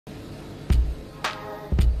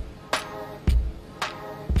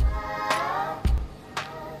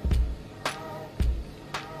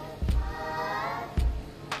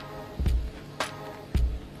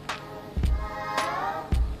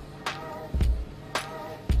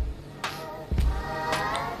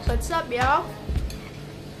What's up, y'all?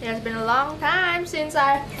 It has been a long time since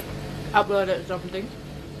I uploaded something.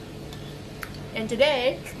 And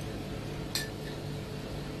today,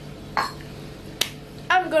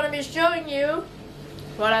 I'm gonna be showing you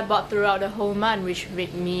what I bought throughout the whole month, which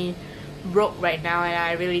made me broke right now and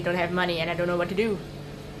I really don't have money and I don't know what to do.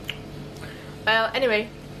 Well, anyway,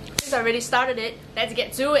 since I already started it, let's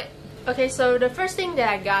get to it. Okay, so the first thing that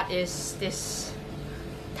I got is this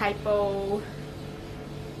Typo,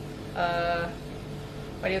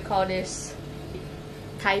 what do you call this?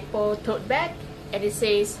 Typo tote bag, and it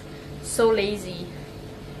says, "So lazy,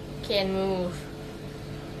 can't move."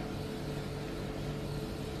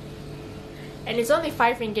 And it's only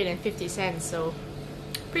 5 ringgit and 50 cents, so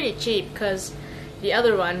pretty cheap, because the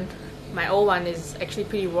other one, my old one, is actually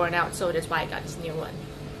pretty worn out, so that's why I got this new one.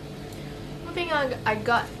 Moving on, I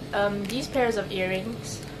got these pairs of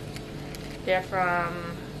earrings. They're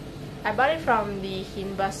from, I bought it from the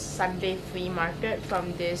Hinbus Sunday flea market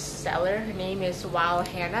from this seller. Her name is Wild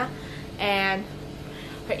Hannah, and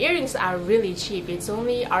her earrings are really cheap. It's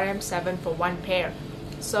only RM7 for one pair.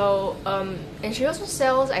 So and she also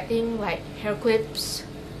sells, I think, like hair clips,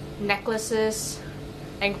 necklaces,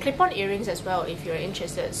 and clip-on earrings as well if you're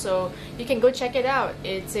interested. So you can go check it out.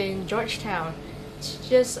 It's in Georgetown.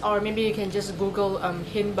 Or maybe you can just Google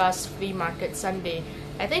Hinbus Flea Market Sunday.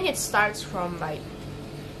 I think it starts from like,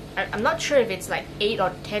 I'm not sure if it's like 8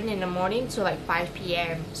 or 10 in the morning to like 5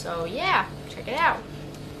 p.m. So yeah, check it out.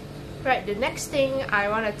 Right, the next thing I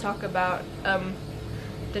want to talk about,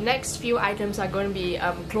 the next few items are going to be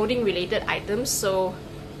clothing related items. So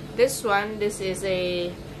this is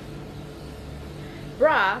a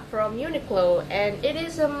bra from Uniqlo, and it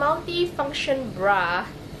is a multi-function bra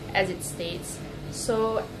as it states.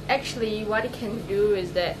 So actually what it can do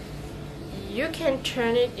is that you can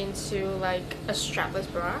turn it into like a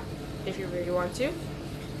strapless bra if you really want to.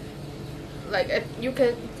 Like you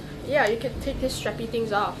can take these strappy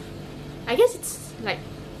things off. I guess it's like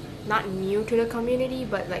not new to the community,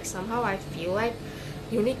 but like somehow I feel like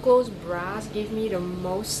Uniqlo's bras give me the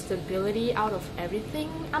most stability out of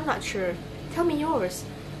everything. I'm not sure. Tell me yours.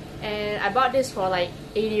 And I bought this for like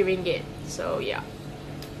 80 ringgit. So yeah.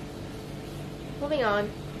 Moving on,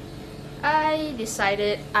 I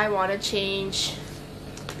decided I want to change.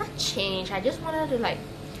 Not change, I just wanted to like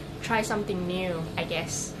try something new, I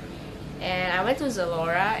guess. And I went to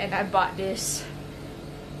Zalora and I bought this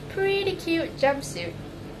pretty cute jumpsuit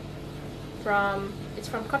it's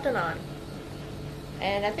from Cotton On.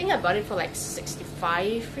 And I think I bought it for like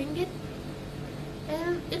 65 ringgit.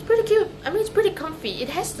 And it's pretty cute. I mean, it's pretty comfy. It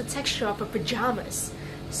has the texture of a pajamas.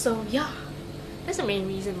 So yeah, that's the main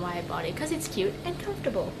reason why I bought it, because it's cute and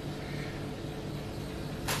comfortable.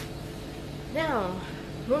 Now,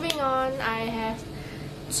 moving on, I have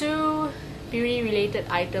 2 beauty related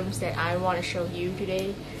items that I want to show you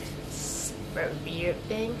today. It's a very weird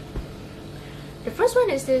thing. The first one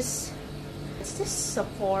is this. It's this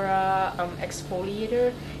Sephora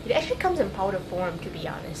exfoliator. It actually comes in powder form, to be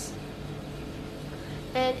honest.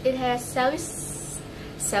 And it has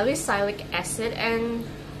salicylic acid and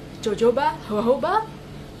jojoba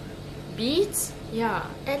beads. Yeah,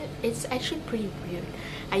 and it's actually pretty weird.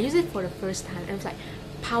 I used it for the first time and it was like,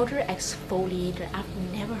 powder exfoliator. I've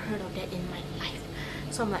never heard of that in my life.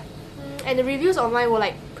 So I'm like, and the reviews online were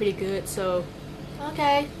like pretty good, so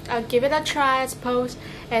okay, I'll give it a try, I suppose.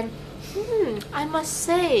 And I must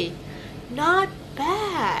say, not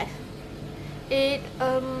bad. It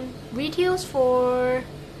retails for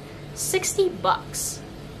 60 bucks,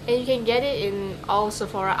 and you can get it in all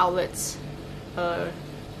Sephora outlets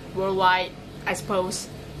worldwide, I suppose.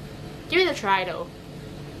 Give it a try though,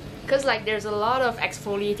 because like there's a lot of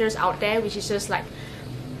exfoliators out there which is just like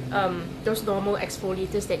those normal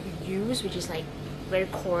exfoliators that you use, which is like very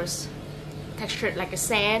coarse, textured like a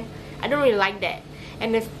sand. I don't really like that,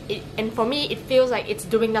 and for me it feels like it's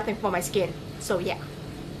doing nothing for my skin. So yeah.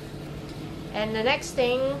 And the next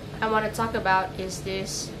thing I want to talk about is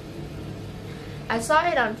this. I saw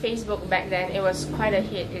it on Facebook back then. It was quite a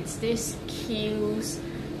hit. It's this Kiehl's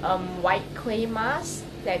white clay mask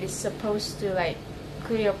that is supposed to like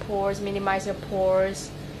clear your pores, minimize your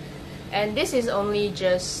pores. And this is only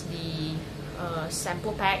just the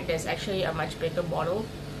sample pack. There's actually a much bigger bottle.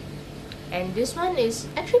 And this one is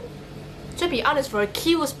actually, to be honest, for a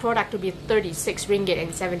Kiehl's product to be 36 ringgit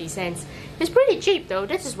and 70 cents, it's pretty cheap though.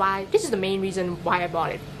 This is the main reason why I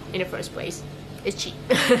bought it in the first place. It's cheap.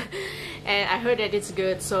 And I heard that it's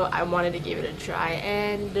good, so I wanted to give it a try.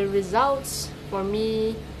 And the results for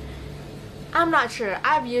me, I'm not sure.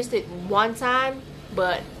 I've used it one time,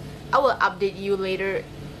 but I will update you later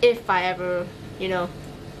if I ever, you know,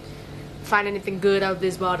 find anything good out of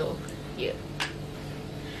this bottle. Yeah.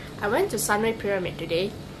 I went to Sunray Pyramid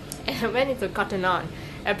today and I went into Cotton On.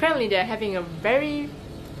 Apparently they're having a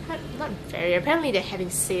apparently they're having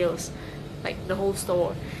sales, like the whole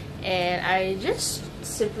store. And I just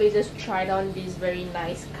simply tried on these very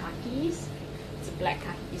nice khakis. It's a black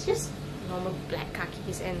khakis, just normal black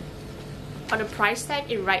khakis, and on the price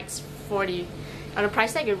tag it writes 45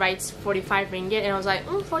 ringgit, and I was like,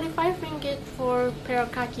 45 ringgit for a pair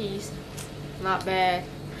of khakis, not bad.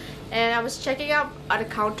 And I was checking out at the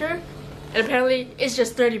counter, and apparently it's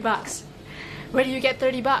just 30 bucks. Where do you get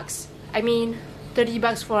 30 bucks? I mean, 30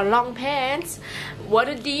 bucks for long pants. What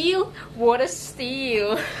a deal! What a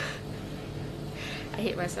steal! I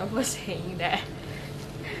hate myself for saying that.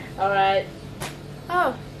 Alright.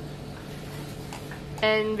 Oh.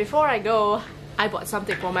 And before I go, I bought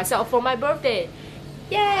something for myself for my birthday.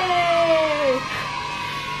 Yay!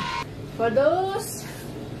 For those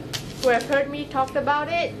who have heard me talk about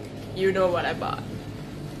it, you know what I bought.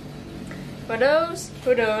 For those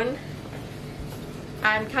who don't,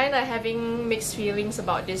 I'm kind of having mixed feelings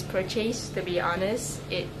about this purchase, to be honest.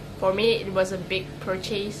 For me, it was a big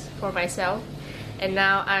purchase for myself, and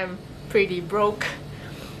now I'm pretty broke.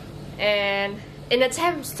 And in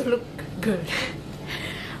attempts to look good,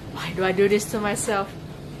 why do I do this to myself?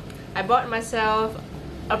 I bought myself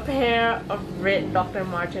a pair of red Dr.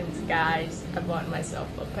 Martens, guys. I bought myself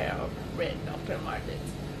a pair of red Dr.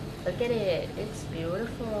 Martens. Look at it, it's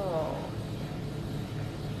beautiful.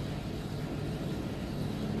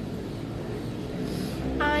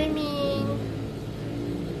 I mean,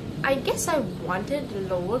 I guess I wanted the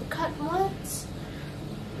lower cut ones,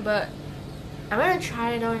 but I'm gonna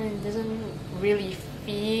try it on and it doesn't really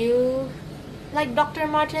feel like Dr.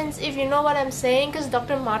 Martens, if you know what I'm saying, because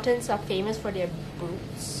Dr. Martens are famous for their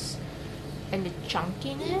boots and the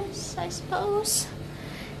chunkiness, I suppose.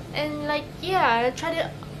 And like, yeah, I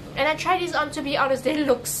tried these on, to be honest, they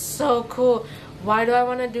look so cool. Why do I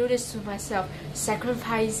want to do this to myself?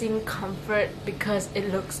 Sacrificing comfort because it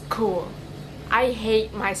looks cool. I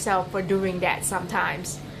hate myself for doing that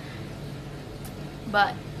sometimes.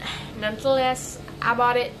 But nonetheless, I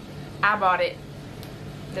bought it.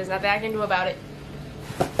 There's nothing I can do about it.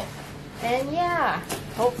 And yeah,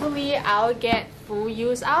 hopefully I'll get full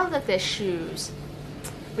use out of the shoes.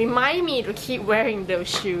 Remind me to keep wearing those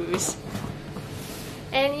shoes.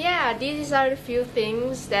 And yeah, these are the few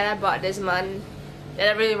things that I bought this month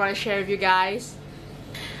that I really want to share with you guys.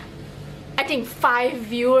 I think 5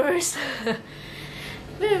 viewers.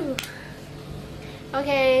 Woo.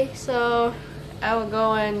 Okay, so I will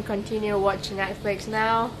go and continue watching Netflix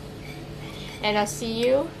now. And I'll see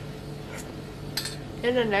you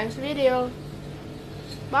in the next video.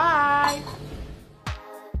 Bye!